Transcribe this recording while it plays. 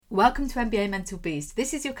Welcome to MBA Mental Boost.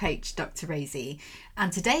 This is your coach, Dr. Rosie,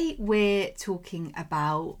 and today we're talking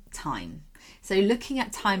about time. So looking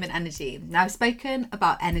at time and energy. Now, I've spoken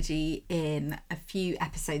about energy in a few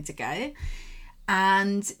episodes ago,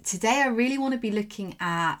 and today I really want to be looking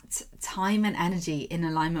at time and energy in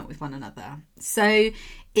alignment with one another. So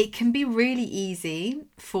it can be really easy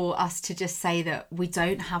for us to just say that we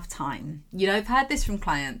don't have time. You know, I've heard this from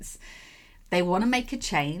clients. They want to make a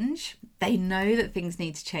change. They know that things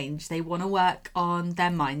need to change. They want to work on their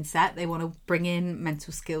mindset. They want to bring in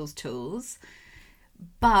mental skills tools.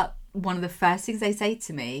 But one of the first things they say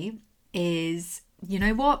to me is, you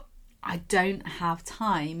know what? I don't have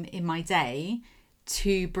time in my day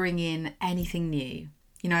to bring in anything new.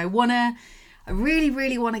 You know, I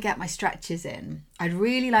really want to get my stretches in. I'd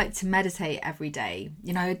really like to meditate every day.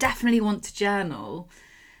 You know, I definitely want to journal,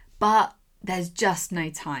 but there's just no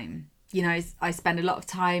time. You know, I spend a lot of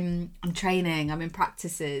time, I'm training, I'm in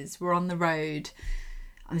practices, we're on the road.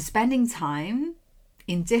 I'm spending time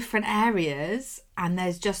in different areas and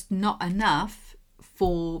there's just not enough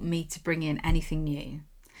for me to bring in anything new.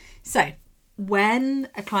 So when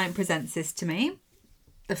a client presents this to me,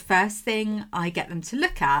 the first thing I get them to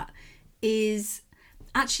look at is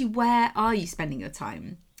actually, where are you spending your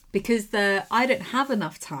time? Because the I don't have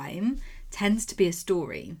enough time tends to be a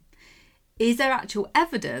story. Is there actual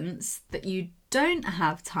evidence that you don't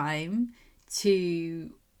have time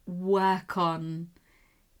to work on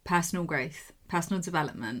personal growth, personal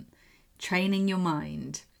development, training your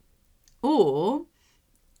mind? Or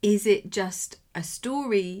is it just a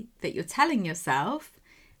story that you're telling yourself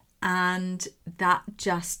and that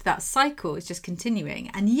cycle is just continuing?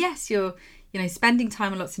 And yes, you're, spending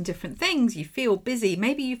time on lots of different things. You feel busy.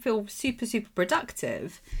 Maybe you feel super, super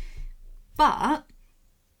productive. But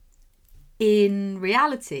in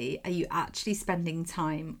reality, are you actually spending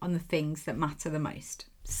time on the things that matter the most?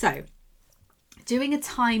 So, doing a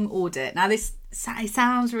time audit. Now, this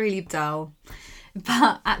sounds really dull,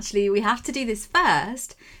 but actually we have to do this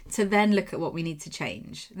first to then look at what we need to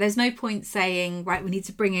change. There's no point saying, right, we need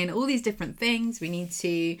to bring in all these different things. We need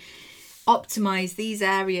to optimize these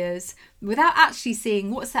areas without actually seeing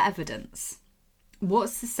what's the evidence.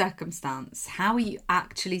 What's the circumstance? How are you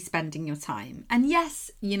actually spending your time? And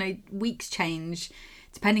yes, weeks change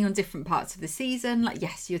depending on different parts of the season. Like,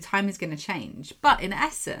 yes, your time is going to change. But in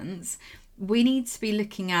essence, we need to be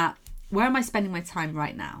looking at, where am I spending my time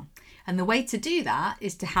right now? And the way to do that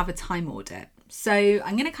is to have a time audit. So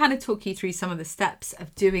I'm going to kind of talk you through some of the steps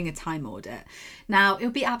of doing a time audit. Now, it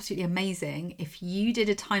would be absolutely amazing if you did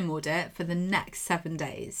a time audit for the next 7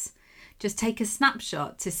 days. Just take a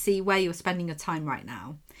snapshot to see where you're spending your time right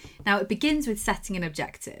now. Now, it begins with setting an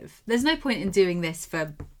objective. There's no point in doing this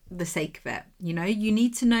for the sake of it. You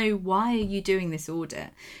need to know, why are you doing this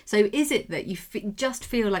audit? So is it that you just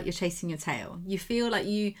feel like you're chasing your tail? You feel like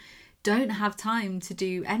you don't have time to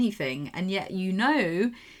do anything, and yet you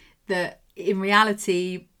know that in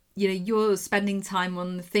reality, you're spending time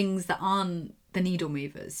on the things that aren't the needle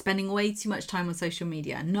movers, spending way too much time on social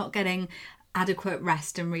media, not getting adequate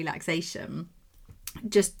rest and relaxation,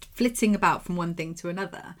 just flitting about from one thing to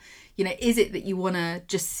another. Is it that you want to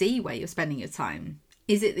just see where you're spending your time?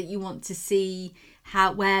 Is it that you want to see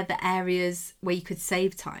where the areas where you could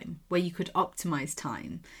save time, where you could optimize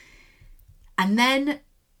time? And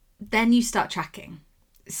then you start tracking.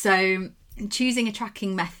 So choosing a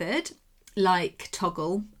tracking method like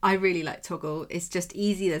Toggle. I really like Toggle. It's just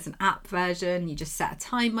easy. There's an app version. You just set a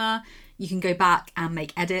timer. You can go back and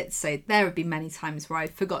make edits. So there have been many times where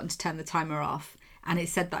I've forgotten to turn the timer off and it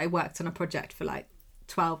said that I worked on a project for like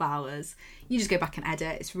 12 hours. You just go back and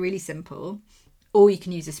edit. It's really simple. Or you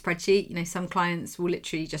can use a spreadsheet. Some clients will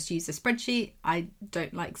literally just use a spreadsheet. I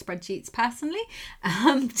don't like spreadsheets personally.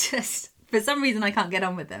 Just for some reason I can't get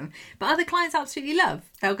on with them. But other clients absolutely love.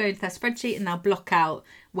 They'll go into their spreadsheet and they'll block out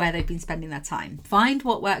where they've been spending their time. Find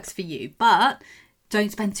what works for you, but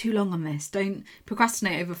don't spend too long on this. Don't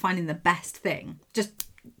procrastinate over finding the best thing. Just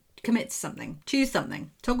commit to something. Choose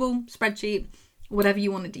something. Toggle, spreadsheet, whatever you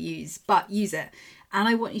wanted to use, but use it. And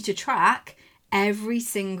I want you to track every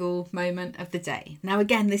single moment of the day. Now,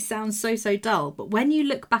 again, this sounds so dull, but when you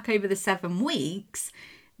look back over the 7 weeks,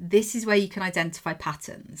 this is where you can identify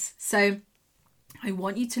patterns. So I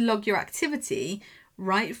want you to log your activity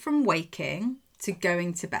right from waking to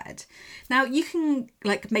going to bed. Now, you can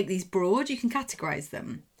make these broad, you can categorize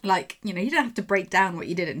them. You don't have to break down what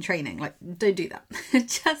you did in training. Don't do that.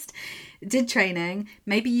 Just did training.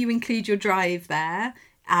 Maybe you include your drive there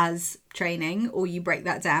as training, or you break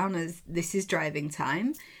that down as this is driving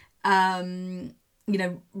time.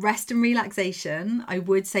 rest and relaxation, I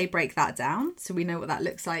would say break that down so we know what that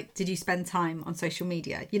looks like. Did you spend time on social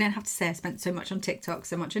media? You don't have to say I spent so much on TikTok,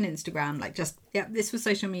 so much on Instagram. Like just, this was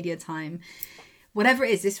social media time. Whatever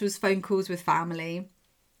it is, this was phone calls with family.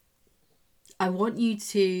 I want you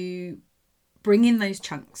to bring in those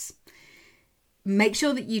chunks. Make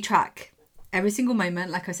sure that you track every single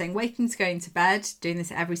moment. Like I was saying, waking to going to bed, doing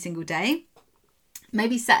this every single day.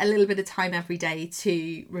 Maybe set a little bit of time every day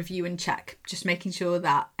to review and check, just making sure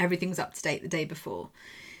that everything's up to date the day before.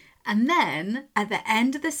 And then at the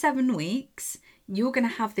end of the 7 weeks, you're going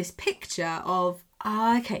to have this picture of,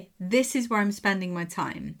 okay, this is where I'm spending my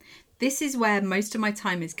time. This is where most of my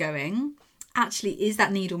time is going. Actually, is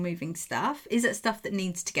that needle moving stuff? Is it stuff that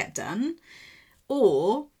needs to get done?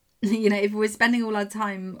 Or, if we're spending all our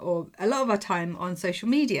time or a lot of our time on social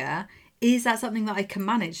media, is that something that I can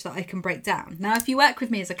manage, that I can break down? Now, if you work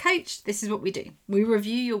with me as a coach, this is what we do. We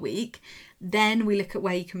review your week, then we look at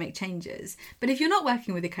where you can make changes. But if you're not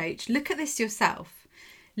working with a coach, look at this yourself.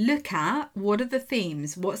 Look at what are the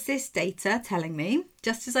themes? What's this data telling me?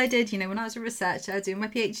 Just as I did, when I was a researcher doing my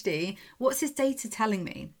PhD, what's this data telling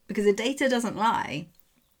me? Because the data doesn't lie.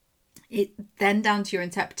 It then down to your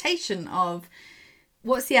interpretation of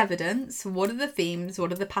what's the evidence? What are the themes?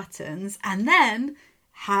 What are the patterns? And then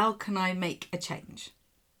how can I make a change?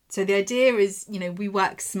 So the idea is, we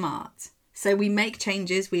work smart. So we make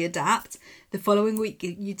changes, we adapt. The following week,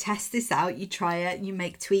 you test this out, you try it, you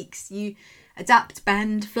make tweaks, you adapt,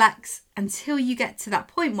 bend, flex, until you get to that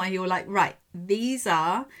point where you're like, right, these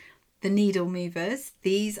are the needle movers.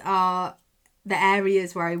 These are the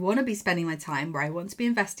areas where I want to be spending my time, where I want to be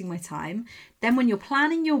investing my time. Then when you're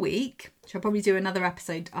planning your week, which I'll probably do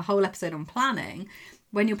a whole episode on planning.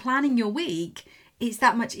 When you're planning your week, it's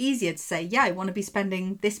that much easier to say, I want to be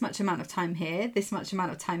spending this much amount of time here, this much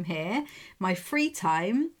amount of time here. My free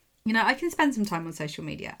time, I can spend some time on social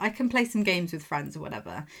media. I can play some games with friends or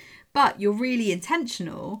whatever. But you're really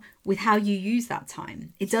intentional with how you use that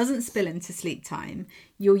time. It doesn't spill into sleep time.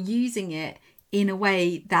 You're using it in a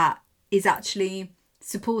way that is actually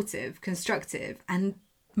supportive, constructive, and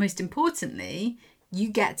most importantly, you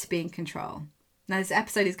get to be in control. Now, this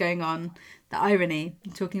episode is going on the irony,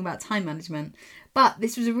 I'm talking about time management. But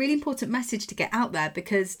this was a really important message to get out there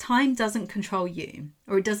because time doesn't control you,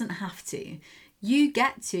 or it doesn't have to. You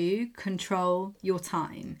get to control your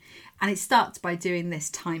time. And it starts by doing this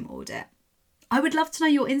time audit. I would love to know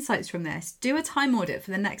your insights from this. Do a time audit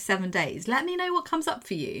for the next 7 days. Let me know what comes up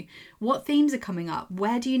for you. What themes are coming up?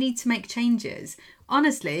 Where do you need to make changes?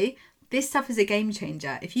 Honestly, this stuff is a game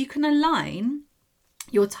changer. If you can align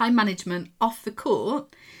your time management off the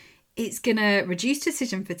court, it's going to reduce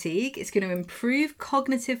decision fatigue. It's going to improve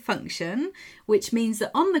cognitive function, which means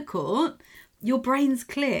that on the court, your brain's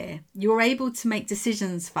clear. You're able to make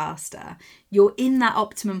decisions faster. You're in that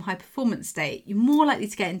optimum high performance state. You're more likely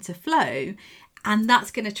to get into flow, and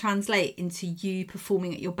that's going to translate into you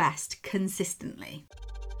performing at your best consistently.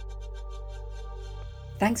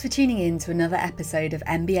 Thanks for tuning in to another episode of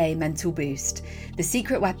MBA Mental Boost, the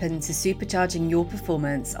secret weapon to supercharging your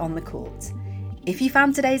performance on the court. If you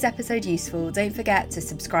found today's episode useful, don't forget to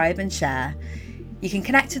subscribe and share. You can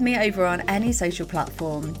connect with me over on any social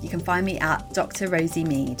platform. You can find me at Dr. Rosie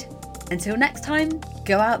Mead. Until next time,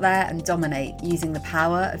 go out there and dominate using the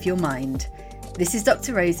power of your mind. This is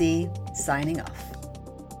Dr. Rosie, signing off.